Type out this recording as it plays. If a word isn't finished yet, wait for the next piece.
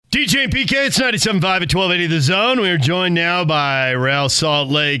DJ and PK, it's 97.5 at 1280 The Zone. We are joined now by Real Salt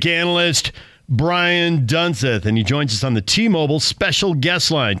Lake analyst Brian Dunseth, and he joins us on the T-Mobile special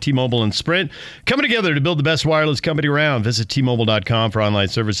guest line. T-Mobile and Sprint coming together to build the best wireless company around. Visit T-Mobile.com for online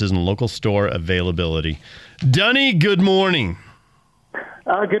services and local store availability. Dunny, good morning.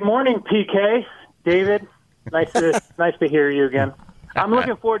 Good morning, PK. David, nice to hear you again. I'm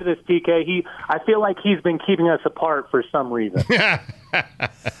looking forward to this, PK. I feel like he's been keeping us apart for some reason.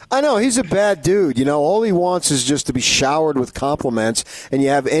 I know, he's a bad dude. You know, all he wants is just to be showered with compliments, and you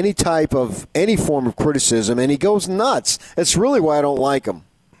have any form of criticism, and he goes nuts. That's really why I don't like him.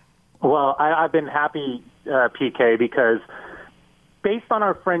 Well, I've been happy, PK, because based on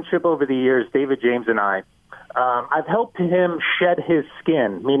our friendship over the years, David James and I've helped him shed his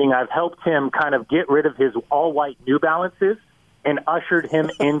skin, meaning I've helped him kind of get rid of his all-white New Balances and ushered him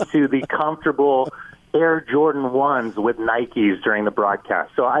into the comfortable Air Jordan 1s with Nikes during the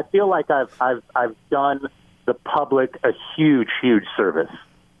broadcast. So I feel like I've done the public a huge, huge service.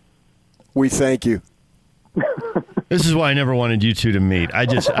 We thank you. This is why I never wanted you two to meet. I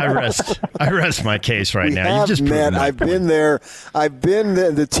rest my case right now. You just met. I've been there. I've been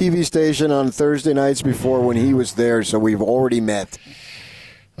at the TV station on Thursday nights before when he was there, so we've already met.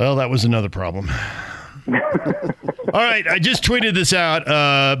 Well, that was another problem. All right, I just tweeted this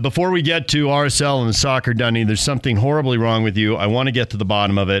out. Before we get to RSL and the soccer, Dunny, there's something horribly wrong with you. I want to get to the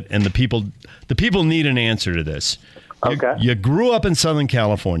bottom of it, and the people need an answer to this. Okay. You grew up in Southern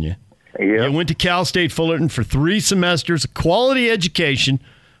California. Yep. You went to Cal State Fullerton for 3 semesters of quality education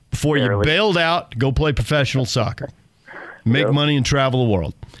before you bailed out to go play professional soccer, make money, and travel the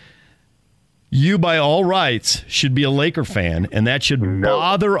world. You, by all rights, should be a Laker fan, and that should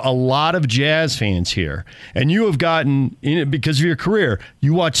bother a lot of Jazz fans here. And you have gotten, because of your career,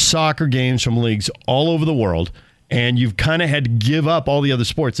 you watch soccer games from leagues all over the world, and you've kind of had to give up all the other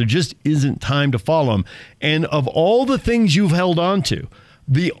sports. There just isn't time to follow them. And of all the things you've held on to,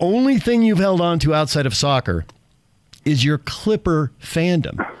 the only thing you've held on to outside of soccer is your Clipper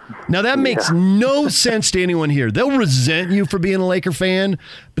fandom. Now, that makes no sense to anyone here. They'll resent you for being a Laker fan,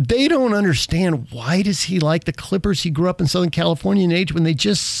 but they don't understand, why does he like the Clippers? He grew up in Southern California in age when they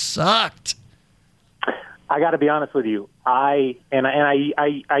just sucked. I got to be honest with you. I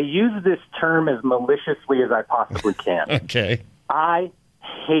use this term as maliciously as I possibly can. Okay. I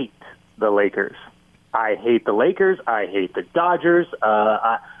hate the Lakers. I hate the Lakers. I hate the Dodgers.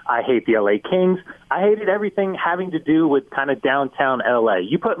 I hate the LA Kings. I hated everything having to do with kind of downtown LA.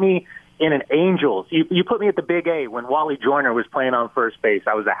 You put me in an Angels. You put me at the Big A when Wally Joyner was playing on first base.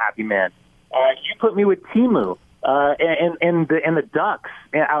 I was a happy man. You put me with Timu and the Ducks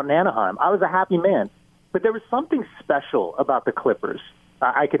out in Anaheim. I was a happy man. But there was something special about the Clippers.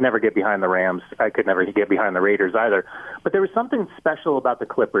 I could never get behind the Rams. I could never get behind the Raiders either. But there was something special about the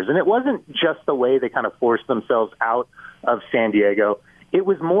Clippers. And it wasn't just the way they kind of forced themselves out of San Diego. It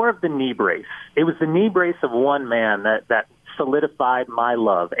was more of the knee brace. It was the knee brace of one man that solidified my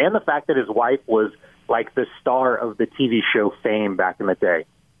love. And the fact that his wife was like the star of the TV show Fame back in the day.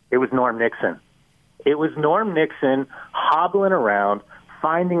 It was Norm Nixon. It was Norm Nixon hobbling around,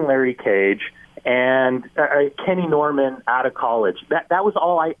 finding Larry Cage, and Kenny Norman out of college. That was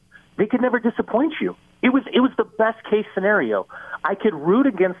all they could never disappoint you. It was the best case scenario. I could root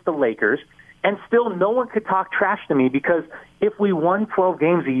against the Lakers and still no one could talk trash to me, because if we won 12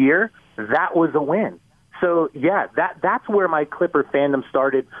 games a year, that was a win. So yeah, that's where my Clipper fandom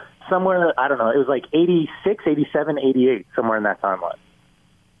started. Somewhere, I don't know, it was like 86, 87, 88, somewhere in that timeline.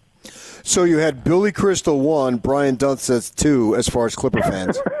 So you had Billy Crystal 1, Brian Dunseth 2, as far as Clipper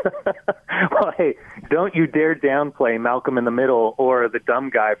fans. Well, hey, don't you dare downplay Malcolm in the Middle or the dumb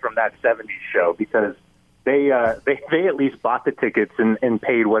guy from that 70s show, because they at least bought the tickets and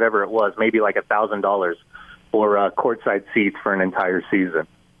paid whatever it was, maybe like $1,000 for courtside seats for an entire season.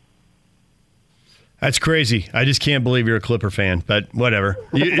 That's crazy. I just can't believe you're a Clipper fan, but whatever.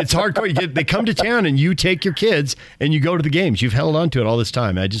 It's hardcore. They come to town and you take your kids and you go to the games. You've held on to it all this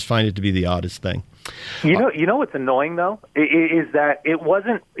time. I just find it to be the oddest thing. You know what's annoying, though, is that it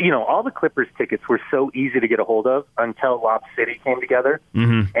wasn't, all the Clippers tickets were so easy to get a hold of until Lob City came together.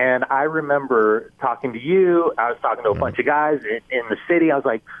 Mm-hmm. And I remember talking to you. I was talking to a bunch of guys in the city. I was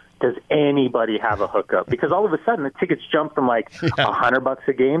like, does anybody have a hookup? Because all of a sudden the tickets jumped from like $100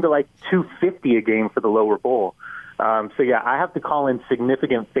 a game to like $250 a game for the lower bowl. So yeah, I have to call in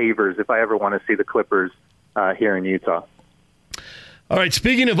significant favors if I ever want to see the Clippers here in Utah. All right,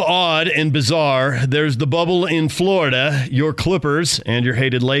 speaking of odd and bizarre, there's the bubble in Florida. Your Clippers and your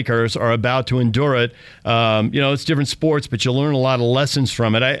hated Lakers are about to endure it. It's different sports, but you'll learn a lot of lessons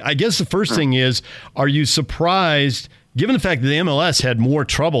from it. I guess the first thing is, are you surprised, given the fact that the MLS had more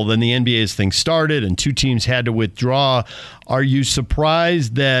trouble than the NBA as things started and two teams had to withdraw, are you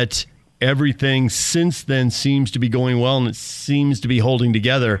surprised that everything since then seems to be going well and it seems to be holding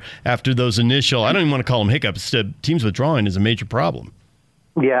together after those initial, I don't even want to call them hiccups, teams withdrawing is a major problem?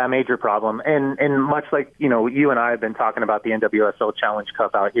 Yeah, a major problem. And much like, you and I have been talking about the NWSL Challenge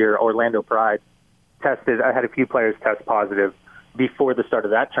Cup out here, Orlando Pride I had a few players test positive before the start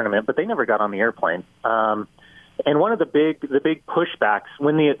of that tournament, but they never got on the airplane. And one of the big pushbacks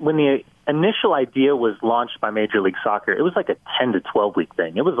when the initial idea was launched by Major League Soccer, it was like a 10 to 12 week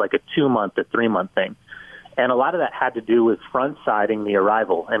thing. It was like a 2-month to 3-month thing. And a lot of that had to do with front siding the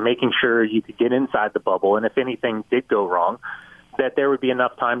arrival and making sure you could get inside the bubble. And if anything did go wrong, that there would be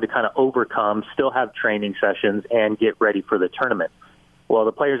enough time to kind of overcome, still have training sessions, and get ready for the tournament. Well,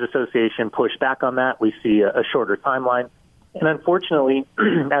 the Players Association pushed back on that. We see a shorter timeline. And unfortunately,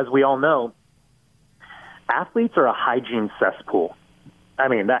 as we all know, athletes are a hygiene cesspool. I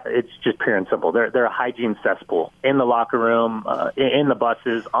mean, it's just pure and simple. They're a hygiene cesspool in the locker room, in the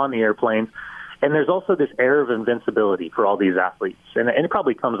buses, on the airplanes. And there's also this air of invincibility for all these athletes. And it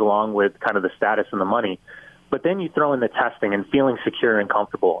probably comes along with kind of the status and the money. But then you throw in the testing and feeling secure and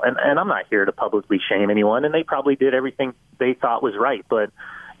comfortable. And I'm not here to publicly shame anyone, and they probably did everything they thought was right. But,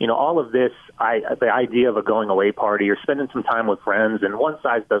 all of this, the idea of a going-away party or spending some time with friends, and one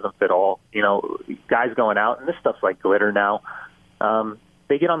size doesn't fit all. Guys going out, and this stuff's like glitter now.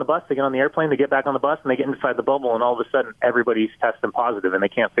 They get on the bus, they get on the airplane, they get back on the bus, and they get inside the bubble, and all of a sudden everybody's testing positive, and they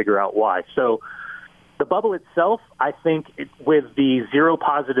can't figure out why. So the bubble itself, I think, with the 0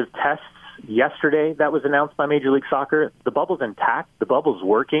 positive tests yesterday that was announced by Major League Soccer, the bubble's intact, the bubble's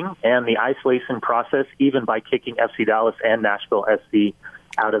working, and the isolation process, even by kicking FC Dallas and Nashville SC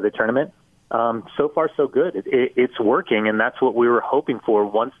out of the tournament, so far so good. It's working, and that's what we were hoping for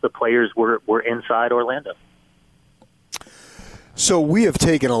once the players were inside Orlando. So we have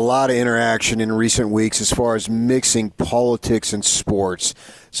taken a lot of interaction in recent weeks as far as mixing politics and sports.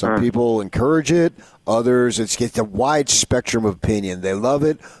 Some people encourage it, others, it's a wide spectrum of opinion. They love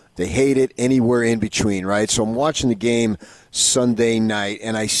it, they hate it, anywhere in between, right? So I'm watching the game Sunday night,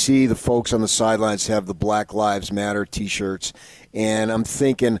 and I see the folks on the sidelines have the Black Lives Matter T-shirts, and I'm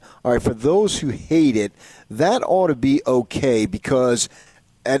thinking, all right, for those who hate it, that ought to be okay, because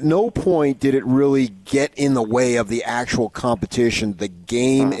at no point did it really get in the way of the actual competition, the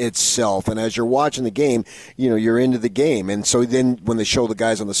game itself. And as you're watching the game, you're into the game. And so then when they show the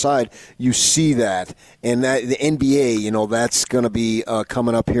guys on the side, you see that. And that the NBA, that's going to be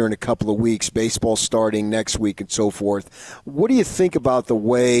coming up here in a couple of weeks, baseball starting next week and so forth. What do you think about the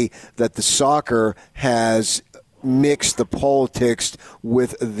way that the soccer has mix the politics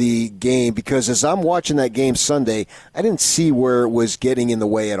with the game? Because as I'm watching that game Sunday, I didn't see where it was getting in the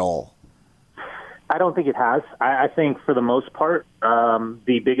way at all. I don't think it has. I think for the most part,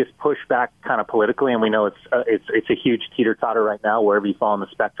 the biggest pushback kind of politically, and we know it's a huge teeter-totter right now wherever you fall on the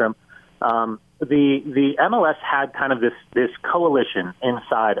spectrum. The MLS had kind of this coalition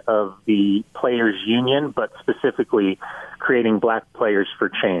inside of the players' union, but specifically creating Black Players for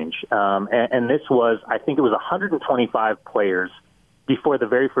Change. And this was, I think it was 125 players before the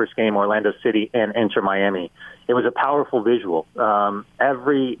very first game, Orlando City and Inter Miami. It was a powerful visual.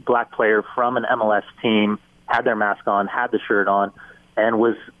 Every Black player from an MLS team had their mask on, had the shirt on, and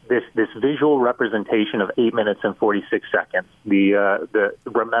was this visual representation of 8 minutes and 46 seconds, the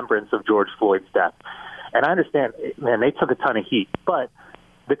remembrance of George Floyd's death. And I understand, man, they took a ton of heat, but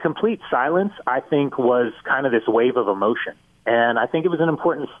the complete silence, I think, was kind of this wave of emotion. And I think it was an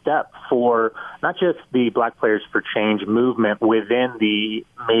important step for not just the Black Players for Change movement within the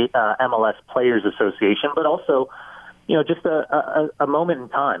MLS Players Association, but also, just a moment in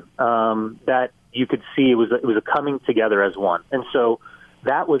time that you could see it was a coming together as one. And so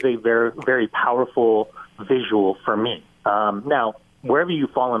that was a very, very powerful visual for me. Now, wherever you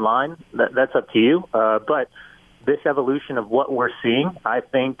fall in line, that's up to you. But this evolution of what we're seeing, I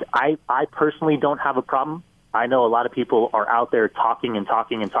think I personally don't have a problem. I know a lot of people are out there talking and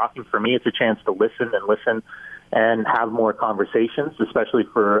talking and talking. For me, it's a chance to listen and have more conversations, especially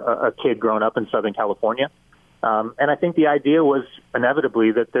for a kid growing up in Southern California. And I think the idea was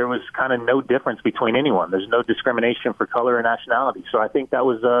inevitably that there was kind of no difference between anyone. There's no discrimination for color or nationality. So I think that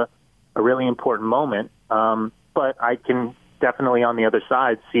was a really important moment. But I can definitely on the other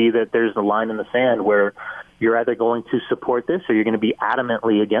side see that there's a line in the sand where you're either going to support this or you're going to be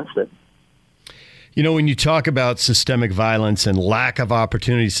adamantly against it. You know, when you talk about systemic violence and lack of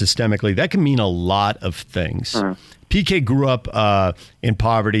opportunity systemically, that can mean a lot of things. PK grew up in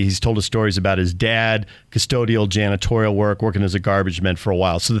poverty. He's told us stories about his dad, custodial, janitorial work, working as a garbage man for a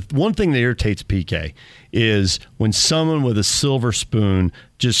while. So the one thing that irritates PK is when someone with a silver spoon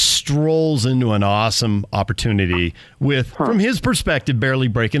just strolls into an awesome opportunity with, from his perspective, barely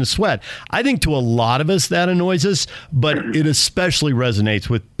breaking a sweat. I think to a lot of us that annoys us, but it especially resonates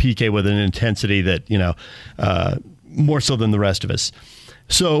with PK with an intensity that, you know, more so than the rest of us.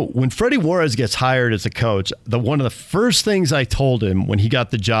 So when Freddie Juarez gets hired as a coach, one of the first things I told him when he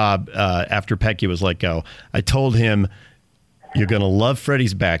got the job after Petke was let go, I told him, you're going to love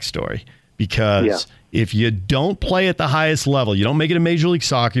Freddie's backstory because if you don't play at the highest level, you don't make it in Major League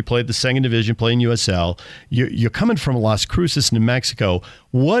Soccer, you play at the second division, play in USL, you're coming from Las Cruces, New Mexico.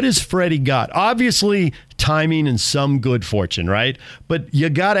 What has Freddie got? Obviously, timing and some good fortune, right? But you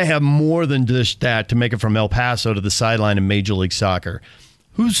got to have more than just that to make it from El Paso to the sideline in Major League Soccer.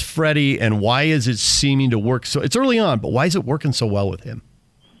 Who's Freddie, and why is it seeming to work so? It's early on, but why is it working so well with him?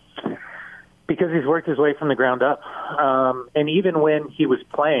 Because he's worked his way from the ground up. And even when he was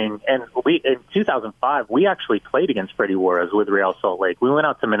playing, and in 2005, we actually played against Freddie Juarez with Real Salt Lake. We went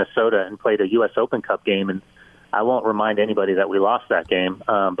out to Minnesota and played a U.S. Open Cup game, and I won't remind anybody that we lost that game,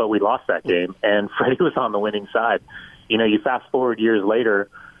 but we lost that game, and Freddie was on the winning side. You know, you fast forward years later,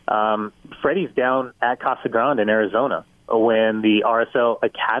 Freddie's down at Casa Grande in Arizona when the RSL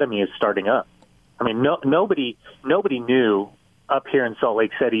Academy is starting up. I mean, nobody knew up here in Salt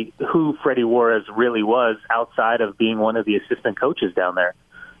Lake City who Freddie Juarez really was outside of being one of the assistant coaches down there.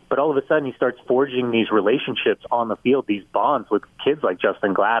 But all of a sudden he starts forging these relationships on the field, these bonds with kids like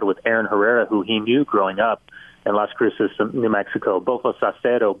Justin Glad, with Aaron Herrera, who he knew growing up in Las Cruces, New Mexico, Bofo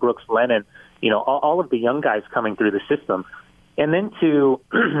Sacero, Brooks Lennon, you know, all of the young guys coming through the system. And then to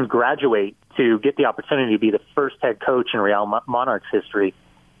graduate, to get the opportunity to be the first head coach in Real Monarchs history,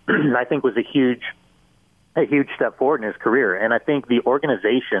 I think was a huge step forward in his career. And I think the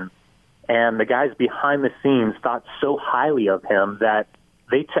organization and the guys behind the scenes thought so highly of him that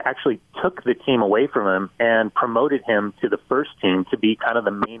they actually took the team away from him and promoted him to the first team to be kind of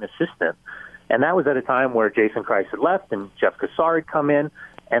the main assistant. And that was at a time where Jason Kreis had left and Jeff Cassar had come in,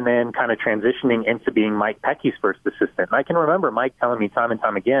 and then kind of transitioning into being Mike Petke's first assistant. And I can remember Mike telling me time and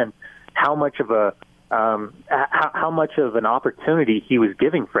time again how much of an opportunity he was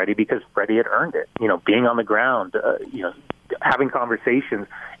giving Freddie, because Freddie had earned it. You know, being on the ground, you know, having conversations,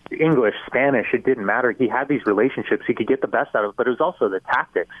 English, Spanish, it didn't matter. He had these relationships. He could get the best out of it, but it was also the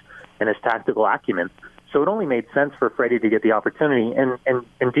tactics and his tactical acumen. So it only made sense for Freddie to get the opportunity. And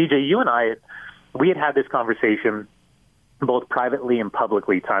DJ, you and I, we had this conversation both privately and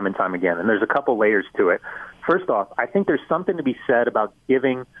publicly time and time again. And there's a couple layers to it. First off, I think there's something to be said about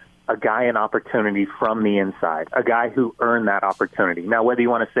giving a guy an opportunity from the inside, a guy who earned that opportunity. Now, whether you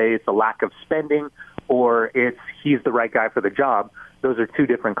want to say it's a lack of spending or it's he's the right guy for the job, those are two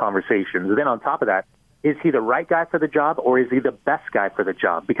different conversations. And then on top of that, is he the right guy for the job or is he the best guy for the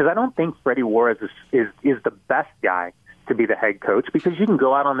job? Because I don't think Freddie Juarez is the best guy to be the head coach, because you can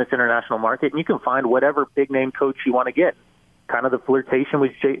go out on this international market and you can find whatever big-name coach you want to get. Kind of the flirtation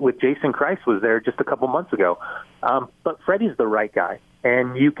with Jason Kreis was there just a couple months ago. But Freddie's the right guy.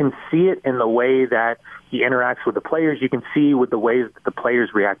 And you can see it in the way that he interacts with the players. You can see with the ways that the players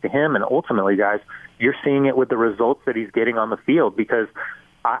react to him. And ultimately, guys, you're seeing it with the results that he's getting on the field. Because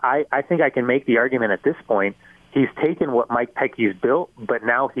I think I can make the argument at this point, he's taken what Mike Petke's built, but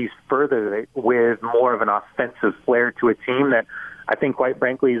now he's furthered it with more of an offensive flair to a team that I think, quite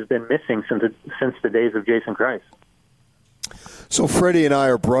frankly, has been missing since the days of Jason Kreis. So Freddie and I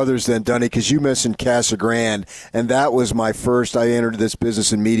are brothers then, Dunny, because you mentioned Casa Grande, and that was my first. I entered this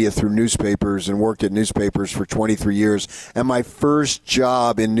business in media through newspapers and worked at newspapers for 23 years, and my first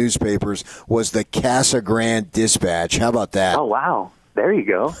job in newspapers was the Casa Grande Dispatch. How about that? Oh, wow. There you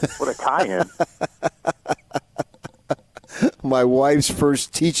go. What a tie-in. My wife's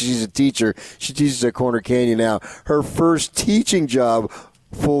first teacher, she's a teacher. She teaches at Corner Canyon now. Her first teaching job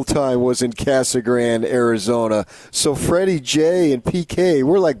full-time was in Casa Grande, Arizona. So Freddie J and PK,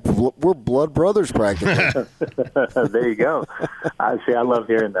 we're blood brothers practically. There you go. I love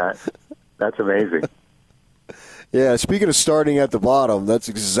hearing that. That's amazing. Yeah, speaking of starting at the bottom, that's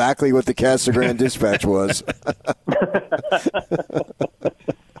exactly what the Casa Grande Dispatch was.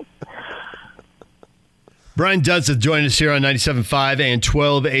 Brian Dunseth joined us here on 97.5 and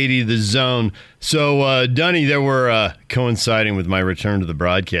 1280 The Zone. So, Dunny, there were, coinciding with my return to the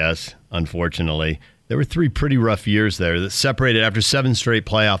broadcast, unfortunately, there were 3 pretty rough years there that separated after 7 straight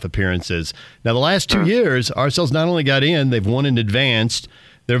playoff appearances. Now, the last 2 years, RSL's not only got in, they've won and advanced.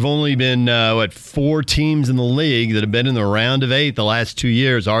 There have only been, 4 teams in the league that have been in the round of 8 the last 2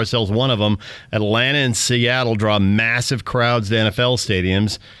 years. RSL's one of them. Atlanta and Seattle draw massive crowds to NFL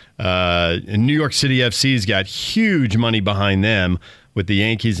stadiums. And New York City FC's got huge money behind them with the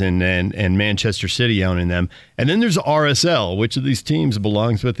Yankees and Manchester City owning them. And then there's RSL. Which of these teams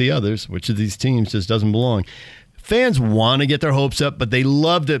belongs with the others? Which of these teams just doesn't belong? Fans want to get their hopes up, but they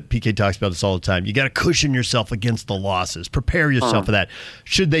love that. PK talks about this all the time. You got to cushion yourself against the losses. Prepare yourself for that.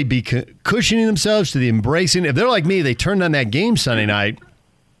 Should they be cushioning themselves? Should they embracing? If they're like me, they turned on that game Sunday night.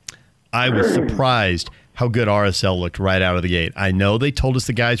 I was surprised how good RSL looked right out of the gate. I know they told us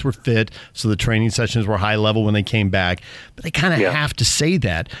the guys were fit, so the training sessions were high level when they came back, but they kind of have to say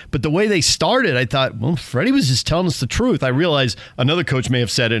that. But the way they started, I thought, well, Freddie was just telling us the truth. I realized another coach may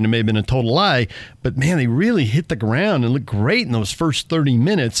have said it and it may have been a total lie, but man, they really hit the ground and looked great in those first 30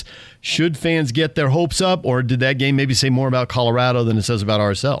 minutes. Should fans get their hopes up, or did that game maybe say more about Colorado than it says about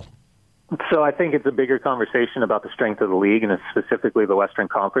RSL? So I think it's a bigger conversation about the strength of the league and specifically the Western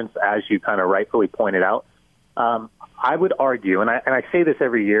Conference, as you kind of rightfully pointed out. I would argue, and I say this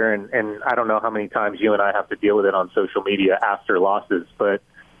every year, and I don't know how many times you and I have to deal with it on social media after losses, but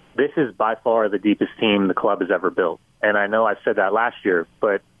this is by far the deepest team the club has ever built. And I know I said that last year,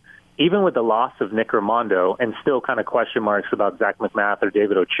 but even with the loss of Nick Rimando and still kind of question marks about Zach McMath or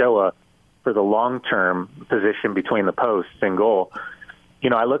David Ochoa for the long-term position between the posts and goal, you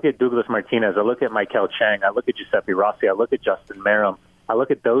know, I look at Douglas Martinez, I look at Michael Chang, I look at Giuseppe Rossi, I look at Justin Merrim, I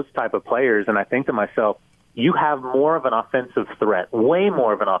look at those type of players, and I think to myself, you have more of an offensive threat, way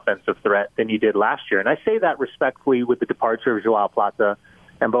more of an offensive threat than you did last year. And I say that respectfully with the departure of Joao Plata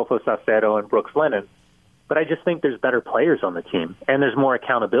and Bofo Salcedo and Brooks Lennon. But I just think there's better players on the team, and there's more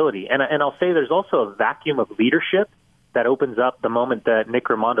accountability. And I'll say there's also a vacuum of leadership that opens up the moment that Nick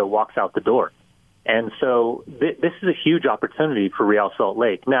Rimando walks out the door. And so this is a huge opportunity for Real Salt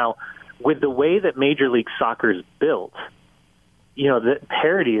Lake. Now, with the way that Major League Soccer is built, you know, the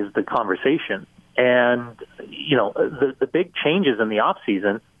parity is the conversation. And, you know, the big changes in the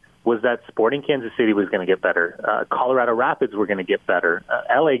offseason was that Sporting Kansas City was going to get better. Colorado Rapids were going to get better.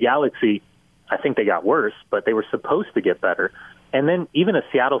 LA Galaxy, I think they got worse, but they were supposed to get better. And then even a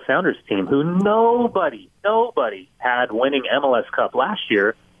Seattle Sounders team who nobody had winning MLS Cup last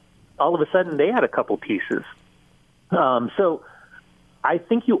year, all of a sudden they had a couple pieces. So I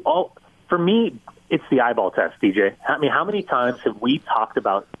think for me, it's the eyeball test, DJ. I mean, how many times have we talked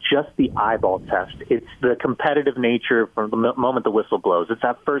about just the eyeball test? It's the competitive nature from the moment the whistle blows. It's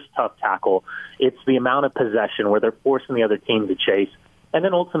that first tough tackle. It's the amount of possession where they're forcing the other team to chase. And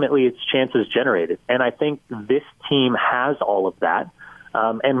then ultimately it's chances generated. And I think this team has all of that.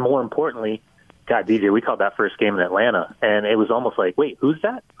 And more importantly, God, DJ, we called that first game in Atlanta, and it was almost like, wait, who's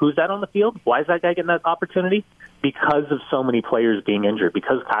that? Who's that on the field? Why is that guy getting that opportunity? Because of so many players being injured,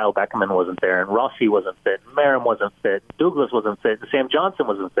 because Kyle Beckerman wasn't there, and Rossi wasn't fit, and Merrim wasn't fit, Douglas wasn't fit, and Sam Johnson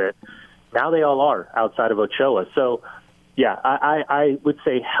wasn't fit. Now they all are outside of Ochoa. So, yeah, I would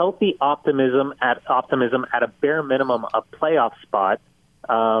say healthy optimism at a bare minimum, a playoff spot.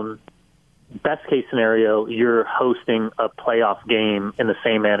 Best case scenario, you're hosting a playoff game in the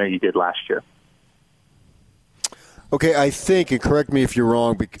same manner you did last year. Okay, I think, and correct me if you're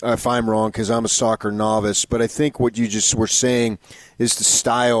wrong, if I'm wrong, because I'm a soccer novice, but I think what you just were saying is the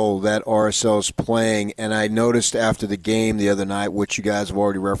style that RSL is playing, and I noticed after the game the other night, which you guys have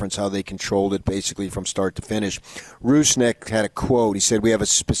already referenced, how they controlled it basically from start to finish. Rusnak had a quote. He said, we have a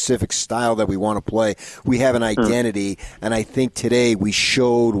specific style that we want to play. We have an identity, and I think today we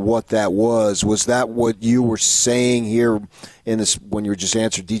showed what that was. Was that what you were saying here in this when you just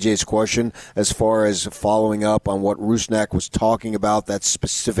answered DJ's question as far as following up on what Rusnak was talking about, that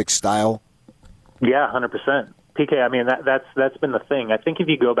specific style? Yeah, 100%. PK, I mean, that's been the thing. I think if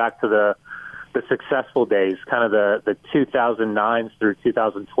you go back to the successful days, kind of the 2009s through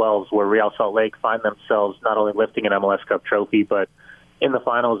 2012s, where Real Salt Lake find themselves not only lifting an MLS Cup trophy, but in the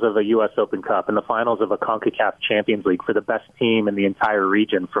finals of a U.S. Open Cup, in the finals of a CONCACAF Champions League for the best team in the entire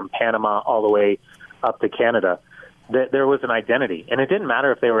region, from Panama all the way up to Canada. There was an identity, and it didn't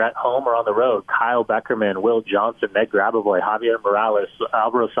matter if they were at home or on the road. Kyle Beckerman, Will Johnson, Ned Grabavoy, Javier Morales,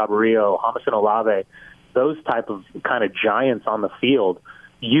 Alvaro Saborio, Jamison Olave, those type of kind of giants on the field,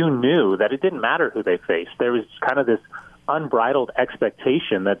 you knew that it didn't matter who they faced. There was kind of this unbridled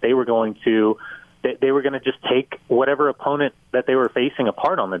expectation that they were going to just take whatever opponent that they were facing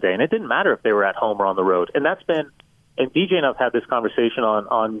apart on the day, and it didn't matter if they were at home or on the road. And that's been, and DJ and I've had this conversation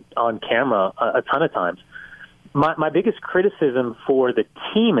on camera a ton of times. My biggest criticism for the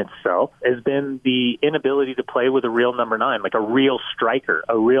team itself has been the inability to play with a real number 9, like a real striker,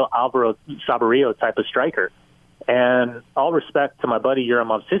 a real Alvaro Saborio type of striker. And all respect to my buddy Yura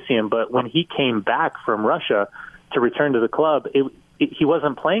Movsisyan, but when he came back from Russia to return to the club, he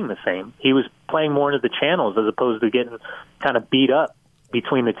wasn't playing the same. He was playing more into the channels as opposed to getting kind of beat up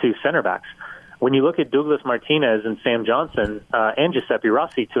between the two center backs. When you look at Douglas Martinez and Sam Johnson and Giuseppe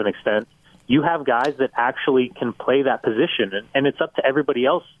Rossi to an extent, you have guys that actually can play that position, and it's up to everybody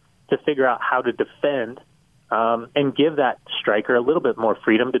else to figure out how to defend and give that striker a little bit more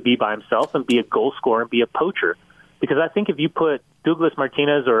freedom to be by himself and be a goal scorer and be a poacher. Because I think if you put Douglas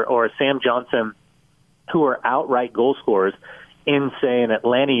Martinez or Sam Johnson, who are outright goal scorers, in, say, an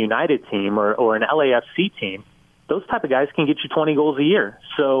Atlanta United team or an LAFC team, those type of guys can get you 20 goals a year.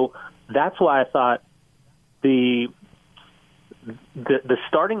 So that's why I thought the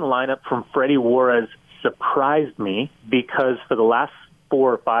starting lineup from Freddie Juarez surprised me, because for the last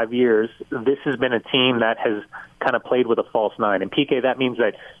 4 or 5 years, this has been a team that has kind of played with a false nine. And PK, that means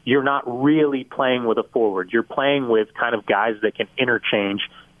that you're not really playing with a forward. You're playing with kind of guys that can interchange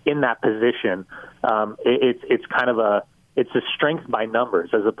in that position. It's kind of it's a strength by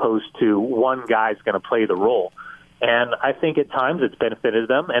numbers as opposed to one guy's going to play the role. And I think at times it's benefited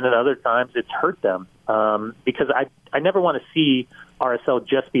them, and at other times it's hurt them, because I never want to see RSL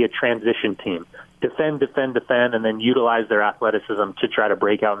just be a transition team. Defend, and then utilize their athleticism to try to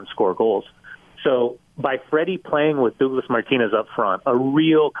break out and score goals. So by Freddie playing with Douglas Martinez up front, a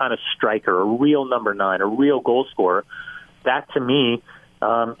real kind of striker, a real number 9, a real goal scorer, that to me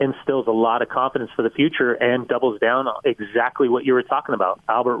instills a lot of confidence for the future and doubles down on exactly what you were talking about.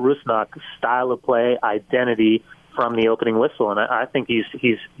 Albert Rusnak's style of play, identity from the opening whistle, and I think he's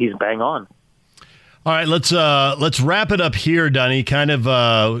bang on. All right, let's wrap it up here, Dunny. Kind of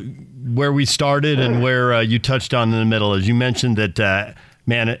where we started and where you touched on in the middle, as you mentioned that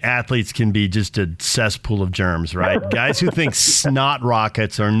man, athletes can be just a cesspool of germs, right? Guys who think snot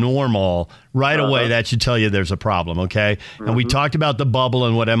rockets are normal, right away that should tell you there's a problem, okay? And we talked about the bubble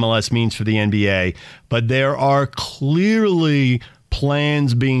and what MLS means for the NBA, but there are clearly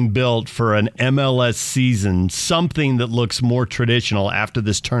plans being built for an MLS season, something that looks more traditional after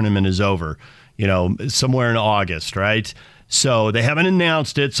this tournament is over, somewhere in August, right? So they haven't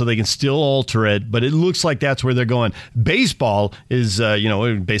announced it, so they can still alter it, but it looks like that's where they're going. Baseball is,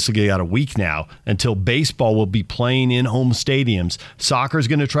 basically got a week now until baseball will be playing in home stadiums. Soccer's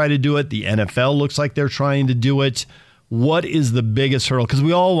going to try to do it. The NFL looks like they're trying to do it. What is the biggest hurdle? Because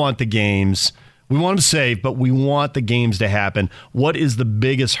we all want the games. We want them safe, but we want the games to happen. What is the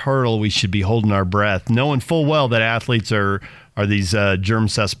biggest hurdle we should be holding our breath, knowing full well that athletes are these germ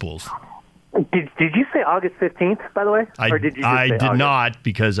cesspools? Did you say August 15th, by the way? I did not,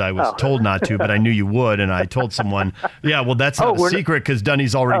 because I was told not to, but I knew you would, and I told someone, that's not a secret because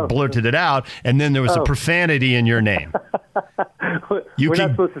Dunny's already blurted it out, and then there was a profanity in your name. We're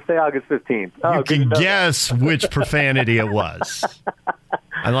not supposed to say August 15th. You can guess which profanity it was.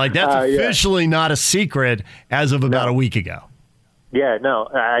 I'm like, that's officially not a secret as of about a week ago. Yeah, no,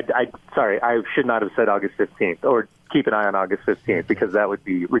 sorry, I should not have said August 15th, or keep an eye on August 15th, because that would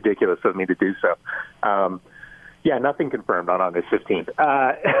be ridiculous of me to do so. Nothing confirmed on August 15th.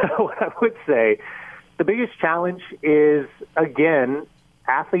 What I would say, the biggest challenge is, again,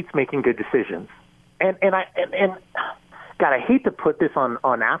 athletes making good decisions. And God, I hate to put this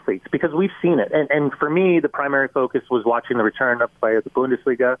on athletes, because we've seen it. And for me, the primary focus was watching the return of play of the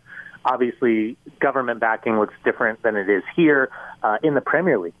Bundesliga. Obviously, government backing looks different than it is here in the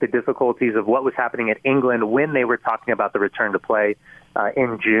Premier League. The difficulties of what was happening at England when they were talking about the return to play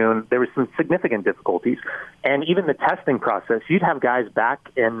in June, there were some significant difficulties. And even the testing process, you'd have guys back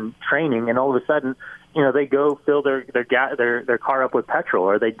in training, and all of a sudden, they go fill their car up with petrol,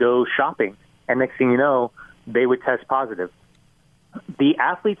 or they go shopping, and next thing you know, they would test positive. The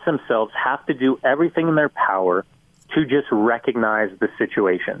athletes themselves have to do everything in their power to just recognize the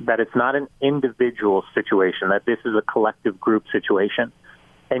situation, that it's not an individual situation, that this is a collective group situation.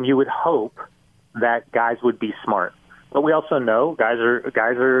 And you would hope that guys would be smart. But we also know guys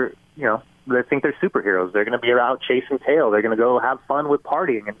are they think they're superheroes. They're going to be out chasing tail. They're going to go have fun with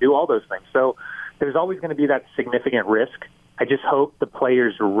partying and do all those things. So there's always going to be that significant risk. I just hope the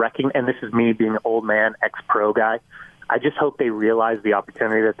players recognize, and this is me being an old man, ex-pro guy, I just hope they realize the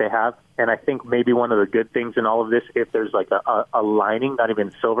opportunity that they have. And I think maybe one of the good things in all of this, if there's like a lining, not even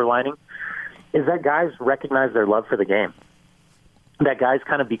a silver lining, is that guys recognize their love for the game. That guys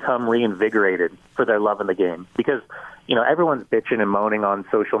kind of become reinvigorated for their love in the game. Because, everyone's bitching and moaning on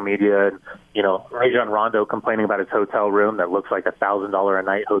social media. And, Rajon Rondo complaining about his hotel room that looks like $1,000 a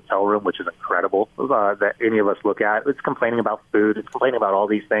night hotel room, which is incredible that any of us look at. It's complaining about food. It's complaining about all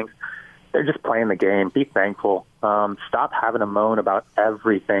these things. They're just playing the game. Be thankful. Stop having to moan about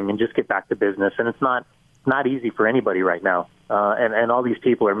everything and just get back to business. And it's not not easy for anybody right now. And all these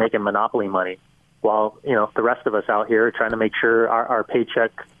people are making monopoly money while, the rest of us out here are trying to make sure our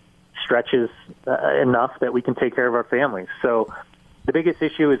paycheck stretches enough that we can take care of our families. So the biggest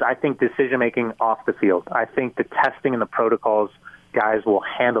issue is, I think, decision-making off the field. I think the testing and the protocols, guys, will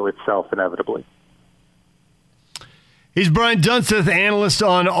handle itself inevitably. He's Brian Dunseth, analyst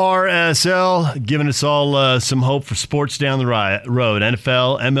on RSL, giving us all some hope for sports down the road.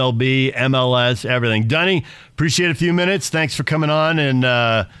 NFL, MLB, MLS, everything. Dunny, appreciate a few minutes. Thanks for coming on,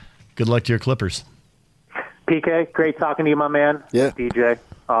 and good luck to your Clippers. PK, great talking to you, my man. Yeah. DJ,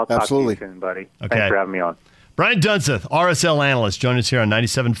 I'll talk Absolutely. to you soon, buddy. Okay. Thanks for having me on. Brian Dunseth, RSL analyst, join us here on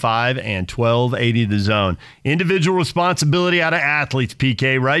 97.5 and 1280 The Zone. Individual responsibility out of athletes,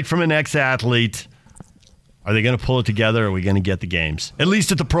 PK, right from an ex-athlete. Are they going to pull it together, or are we going to get the games? At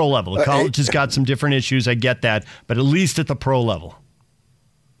least at the pro level. The college has got some different issues, I get that, but at least at the pro level.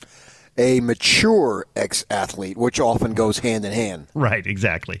 A mature ex-athlete, which often goes hand in hand. Right,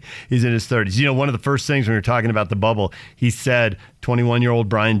 exactly. He's in his 30s. One of the first things when we were talking about the bubble, he said, 21-year-old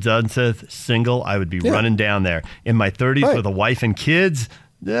Brian Dunseth, single, I would be running down there. In my 30s with a wife and kids,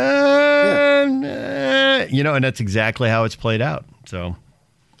 and that's exactly how it's played out. So,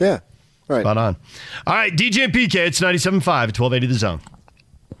 yeah. Right. Spot on. All right, DJ and PK, it's 97.5 at 1280 The Zone.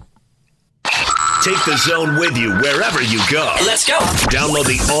 Take the Zone with you wherever you go. Let's go. Download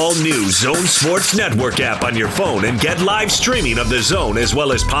the all-new Zone Sports Network app on your phone and get live streaming of the Zone as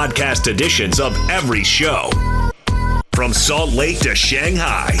well as podcast editions of every show. From Salt Lake to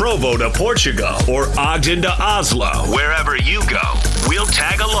Shanghai, Provo to Portugal, or Ogden to Oslo, wherever you go, we'll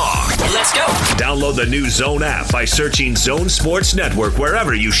tag along. Let's go. Download the new Zone app by searching Zone Sports Network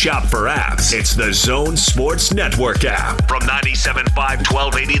wherever you shop for apps. It's the Zone Sports Network app from 97.5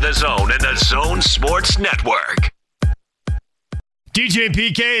 1280 The Zone and the Zone Sports Network. DJ and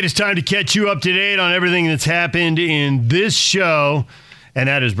PK, it is time to catch you up to date on everything that's happened in this show. And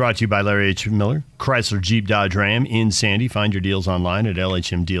that is brought to you by Larry H. Miller, Chrysler Jeep Dodge Ram in Sandy. Find your deals online at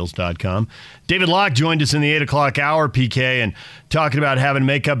lhmdeals.com. David Locke joined us in the 8 o'clock hour, PK, and talking about having to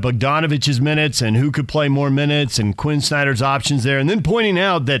make up Bogdanovic's minutes and who could play more minutes and Quinn Snyder's options there. And then pointing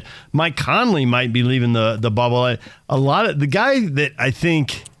out that Mike Conley might be leaving the bubble. A lot of the guy that I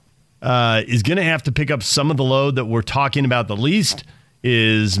think is going to have to pick up some of the load that we're talking about the least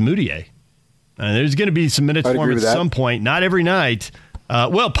is Mudiay. There's going to be some minutes for him at some point, not every night.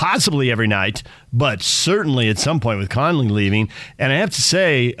 Possibly every night, but certainly at some point with Conley leaving. And I have to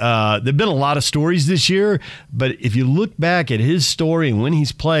say, there have been a lot of stories this year, but if you look back at his story and when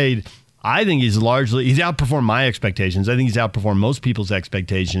he's played, I think he's outperformed my expectations. I think he's outperformed most people's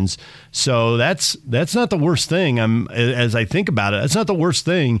expectations. So that's not the worst thing. As I think about it, that's not the worst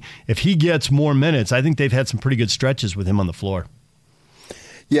thing. If he gets more minutes, I think they've had some pretty good stretches with him on the floor.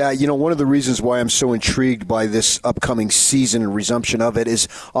 Yeah, one of the reasons why I'm so intrigued by this upcoming season and resumption of it is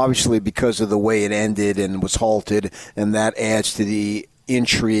obviously because of the way it ended and was halted, and that adds to the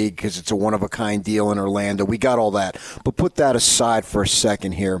intrigue because it's a one-of-a-kind deal in Orlando. We got all that. But put that aside for a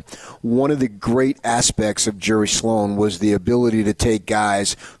second here. One of the great aspects of Jerry Sloan was the ability to take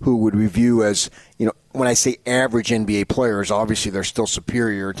guys who would review as, when I say average NBA players, obviously they're still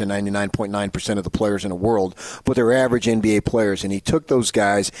superior to 99.9% of the players in the world, but they're average NBA players. And he took those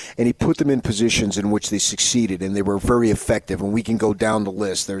guys and he put them in positions in which they succeeded, and they were very effective. And we can go down the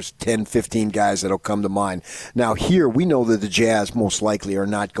list. There's 10, 15 guys that'll come to mind. Now here, we know that the Jazz most likely are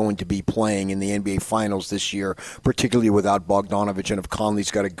not going to be playing in the NBA Finals this year, particularly without Bogdanovich. And if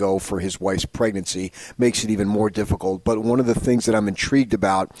Conley's got to go for his wife's pregnancy, makes it even more difficult. But one of the things that I'm intrigued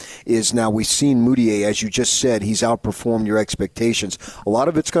about is now we've seen Mudiay, as you just said, he's outperformed your expectations. A lot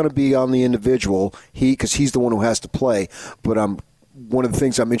of it's going to be on the individual, because he's the one who has to play. But one of the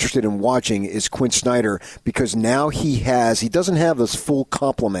things I'm interested in watching is Quinn Snyder, because now he doesn't have this full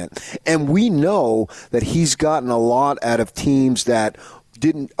complement. And we know that he's gotten a lot out of teams that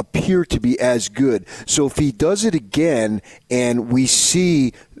didn't appear to be as good. So if he does it again and we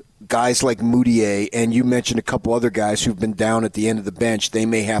see guys like Mudiay, and you mentioned a couple other guys who've been down at the end of the bench, they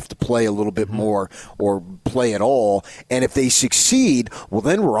may have to play a little bit more or play at all. And if they succeed, well,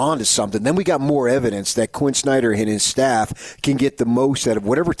 then we're on to something. Then we got more evidence that Quinn Snyder and his staff can get the most out of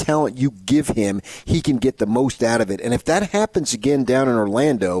whatever talent you give him. He can get the most out of it. And if that happens again down in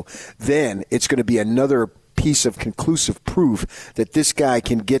Orlando, then it's going to be another piece of conclusive proof that this guy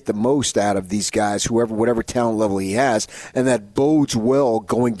can get the most out of these guys, whatever talent level he has, and that bodes well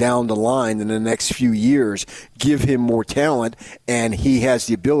going down the line in the next few years. Give him more talent, and he has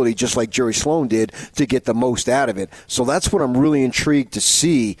the ability, just like Jerry Sloan did, to get the most out of it. So that's what I'm really intrigued to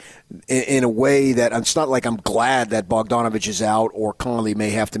see in a way that it's not like I'm glad that Bogdanovich is out or Conley may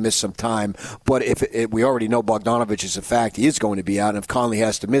have to miss some time, but if we already know Bogdanovich is a fact, he is going to be out, and if Conley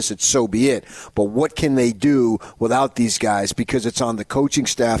has to miss it, so be it. But what can they do without these guys? Because it's on the coaching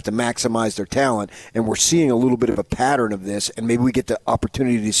staff to maximize their talent, and we're seeing a little bit of a pattern of this, and maybe we get the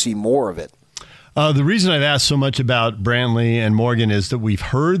opportunity to see more of it. The reason I've asked so much about Brantley and Morgan is that we've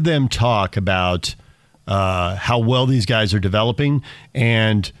heard them talk about how well these guys are developing,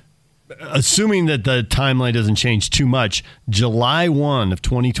 and assuming that the timeline doesn't change too much, July 1 of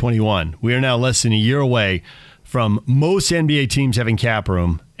 2021, we are now less than a year away from most NBA teams having cap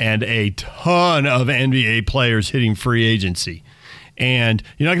room and a ton of NBA players hitting free agency. And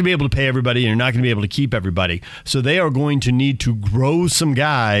you're not going to be able to pay everybody, and you're not going to be able to keep everybody. So they are going to need to grow some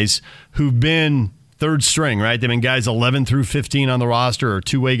guys who've been third string, right? They've been guys 11 through 15 on the roster or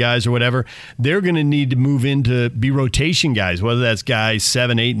two-way guys or whatever. They're going to need to move into be rotation guys, whether that's guys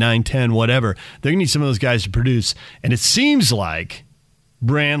 7, 8, 9, 10, whatever. They're going to need some of those guys to produce. And it seems like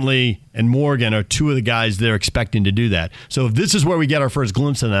Brantley and Morgan are two of the guys they're expecting to do that. So if this is where we get our first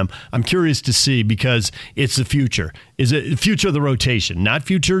glimpse of them, I'm curious to see, because it's the future. Is it the future of the rotation? Not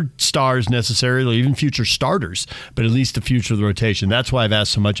future stars necessarily, even future starters, but at least the future of the rotation. That's why I've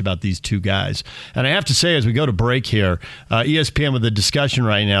asked so much about these two guys. And I have to say, as we go to break here, ESPN with a discussion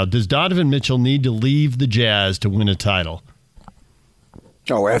right now, does Donovan Mitchell need to leave the Jazz to win a title?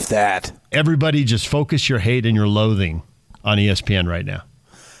 Oh, F that. Everybody just focus your hate and your loathing on ESPN right now.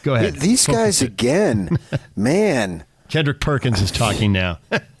 Go ahead. These guys again, man. Kendrick Perkins is talking now.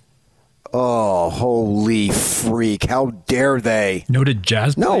 Oh, holy freak. How dare they? Noted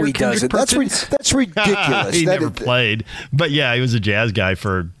jazz player? No, he doesn't. That's ridiculous. He never played. But, yeah, he was a jazz guy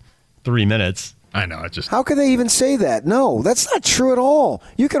for 3 minutes. I know. How can they even say that? No, that's not true at all.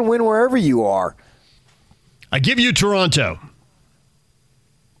 You can win wherever you are. I give you Toronto.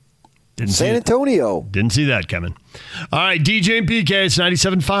 San Antonio. Didn't see that coming. All right, DJ and PK, it's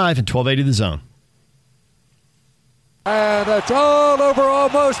 97.5 and 1280 The Zone. And it's all over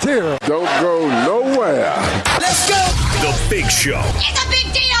almost here. Don't go nowhere. Let's go. The Big Show. It's a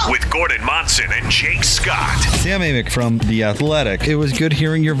big deal. With Gordon Monson and Jake Scott. Sam Amick from The Athletic. It was good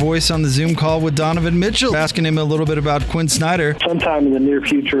hearing your voice on the Zoom call with Donovan Mitchell, asking him a little bit about Quinn Snyder. Sometime in the near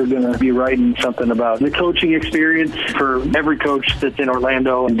future, we're going to be writing something about the coaching experience for every coach that's in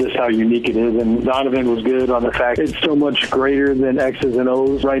Orlando and just how unique it is. And Donovan was good on the fact it's so much greater than X's and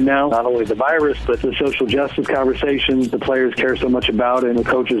O's right now. Not only the virus, but the social justice conversations the players care so much about and the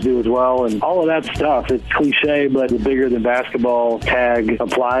coaches do as well. And all of that stuff, it's cliche, but the bigger than basketball tag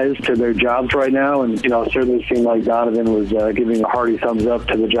applies to their jobs right now. And, it certainly seemed like Donovan was giving a hearty thumbs up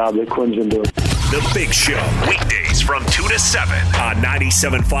to the job that Quinn's been doing. The Big Show, weekdays from 2 to 7 on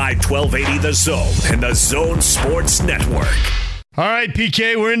 97.5, 1280 The Zone and The Zone Sports Network. All right,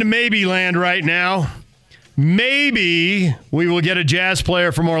 PK, we're into maybe land right now. Maybe we will get a Jazz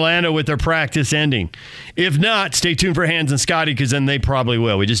player from Orlando with their practice ending. If not, stay tuned for Hans and Scotty, because then they probably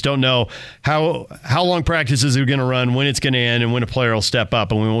will. We just don't know how long practices are going to run, when it's going to end, and when a player will step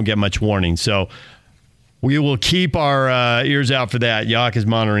up, and we won't get much warning. So we will keep our ears out for that. Yak is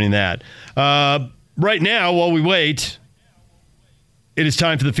monitoring that. Right now, while we wait, it is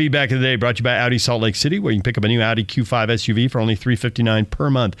time for the feedback of the day, brought to you by Audi Salt Lake City, where you can pick up a new Audi Q5 SUV for only $359 per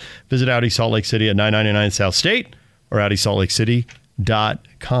month. Visit Audi Salt Lake City at 999 South State or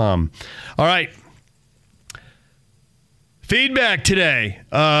AudiSaltLakeCity.com. All right. Feedback today.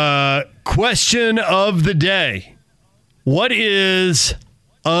 Question of the day. What is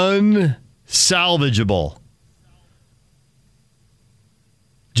unsalvageable?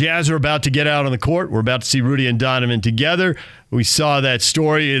 Jazz are about to get out on the court. We're about to see Rudy and Donovan together. We saw that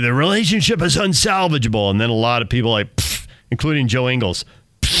story. The relationship is unsalvageable. And then a lot of people including Joe Ingles.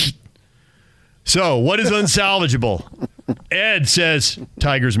 So what is unsalvageable? Ed says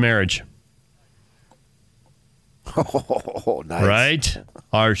Tiger's marriage. Oh, nice. Right?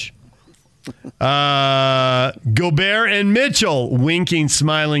 Harsh. Gobert and Mitchell, winking,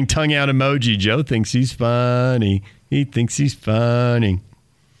 smiling, tongue out emoji. Joe thinks he's funny. He thinks he's funny.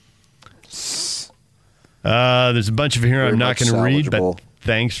 There's a bunch of here I'm not going to read, but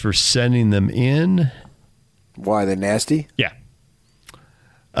thanks for sending them in. Why, they're nasty? Yeah.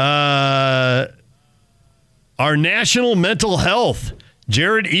 Our national mental health.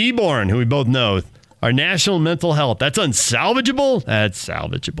 Jared Eborn, who we both know. Our national mental health. That's unsalvageable? That's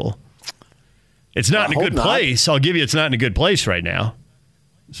salvageable. It's not in a good place. I'll give you it's not in a good place right now.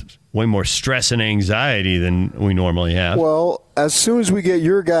 It's way more stress and anxiety than we normally have. Well, as soon as we get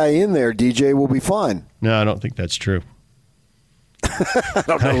your guy in there, DJ, we'll be fine. No, I don't think that's true.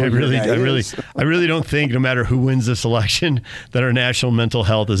 I really don't think, no matter who wins this election, that our national mental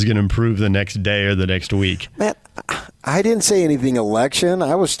health is going to improve the next day or the next week. Man, I didn't say anything election.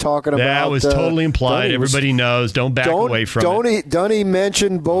 I was talking about that was totally implied. Everybody knows. Don't back away from it. Dunny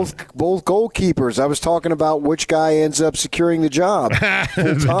mentioned both goalkeepers. I was talking about which guy ends up securing the job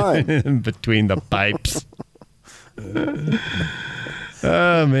full time between the pipes.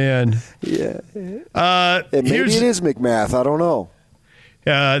 Oh, man. Yeah. Maybe it is McMath. I don't know.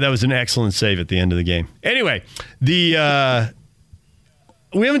 That was an excellent save at the end of the game. Anyway, we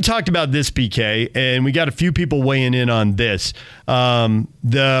haven't talked about this, PK, and we got a few people weighing in on this.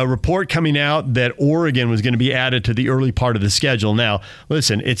 The report coming out that Oregon was going to be added to the early part of the schedule. Now,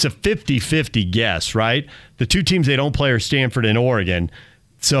 listen, it's a 50-50 guess, right? The two teams they don't play are Stanford and Oregon.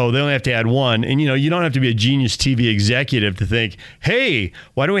 So they only have to add one. And, you don't have to be a genius TV executive to think, hey,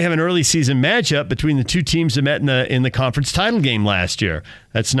 why don't we have an early season matchup between the two teams that met in the conference title game last year?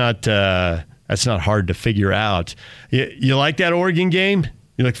 That's not hard to figure out. You like that Oregon game?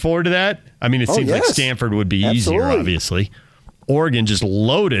 You look forward to that? I mean, it seems like Stanford would be easier, obviously. Oregon just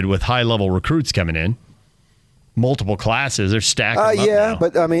loaded with high-level recruits coming in. Multiple classes. They're stacked up now.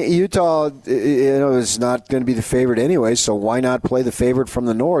 But I mean, Utah, is not going to be the favorite anyway. So why not play the favorite from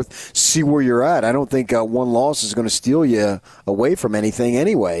the north? See where you're at. I don't think one loss is going to steal you away from anything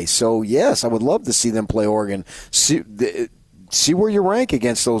anyway. So yes, I would love to see them play Oregon. See where you rank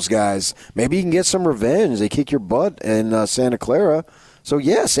against those guys. Maybe you can get some revenge. They kick your butt in Santa Clara. So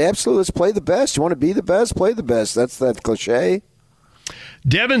yes, absolutely. Let's play the best. You want to be the best? Play the best. That's that cliche.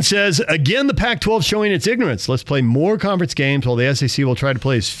 Devin says, again, the Pac-12 showing its ignorance. Let's play more conference games while the SEC will try to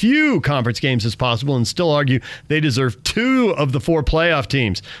play as few conference games as possible and still argue they deserve 2 of the 4 playoff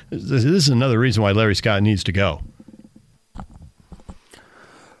teams. This is another reason why Larry Scott needs to go.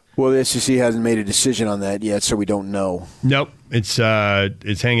 Well, the SEC hasn't made a decision on that yet, so we don't know. Nope. It's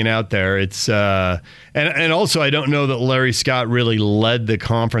hanging out there. It's and also I don't know that Larry Scott really led the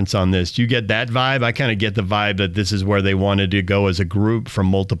conference on this. Do you get that vibe? I kind of get the vibe that this is where they wanted to go as a group for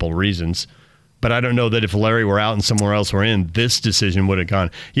multiple reasons. But I don't know that if Larry were out and somewhere else were in, this decision would have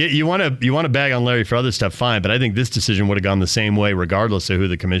gone. You want to bag on Larry for other stuff, fine. But I think this decision would have gone the same way regardless of who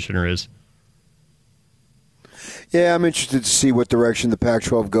the commissioner is. Yeah, I'm interested to see what direction the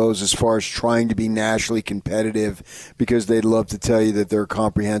Pac-12 goes as far as trying to be nationally competitive, because they'd love to tell you that they're a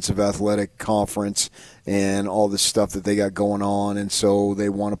comprehensive athletic conference and all this stuff that they got going on, and so they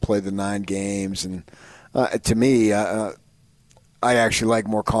want to play the 9 games. And to me, I actually like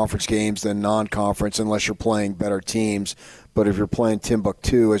more conference games than non-conference unless you're playing better teams. But if you're playing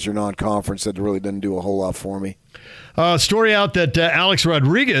Timbuktu as your non-conference, that really doesn't do a whole lot for me. Story out that Alex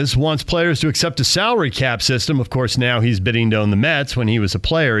Rodriguez wants players to accept a salary cap system. Of course, now he's bidding to own the Mets. When he was a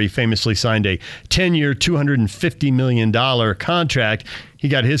player, he famously signed a 10-year, $250 million contract. He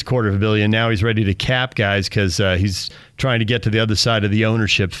got his $250 million. Now he's ready to cap guys because he's trying to get to the other side of the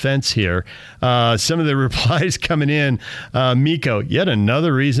ownership fence here. Some of the replies coming in. Miko, yet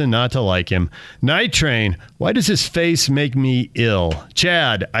another reason not to like him. Night Train, why does his face make me ill?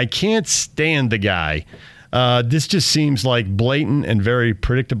 Chad, I can't stand the guy. This just seems like blatant and very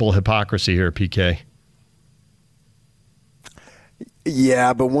predictable hypocrisy here, PK.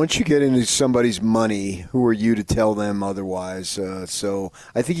 Yeah, but once you get into somebody's money, who are you to tell them otherwise? So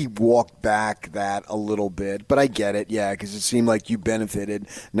I think he walked back that a little bit, but I get it, yeah, because it seemed like you benefited.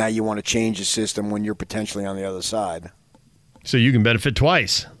 Now you want to change the system when you're potentially on the other side. So you can benefit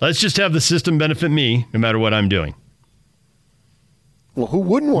twice. Let's just have the system benefit me, no matter what I'm doing. Well, who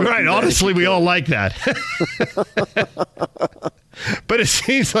wouldn't want to do that? Right, honestly, we all like that. But it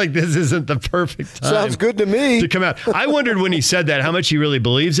seems like this isn't the perfect time. Sounds good to me. To come out. I wondered when he said that how much he really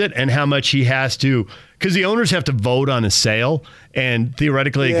believes it and how much he has to, because the owners have to vote on a sale, and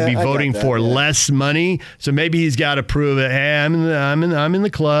theoretically they could be voting for less money. So maybe he's got to prove it. Hey, I'm in the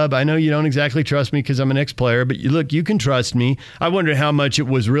club. I know you don't exactly trust me because I'm an ex-player, but look, you can trust me. I wonder how much it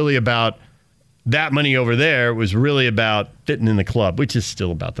was really about. That money over there was really about fitting in the club, which is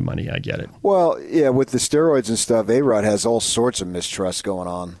still about the money. I get it. Well, yeah, with the steroids and stuff, A-Rod has all sorts of mistrust going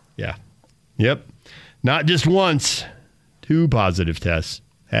on. Yeah. Yep. Not just once. 2 positive tests.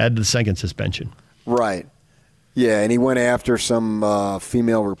 Had the second suspension. Right. Yeah, and he went after some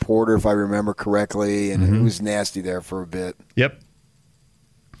female reporter, if I remember correctly, and it was nasty there for a bit. Yep.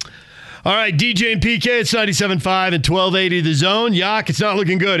 All right, DJ and PK, it's 97.5 and 1280 The Zone. Yak, it's not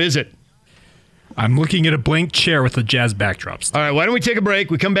looking good, is it? I'm looking at a blank chair with the Jazz backdrops. All right, why don't we take a break?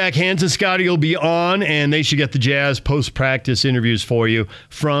 We come back. Hans and Scotty will be on, and they should get the Jazz post-practice interviews for you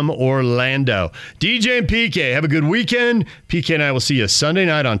from Orlando. DJ and PK, have a good weekend. PK and I will see you Sunday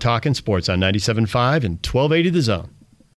night on Talkin' Sports on 97.5 and 1280 The Zone.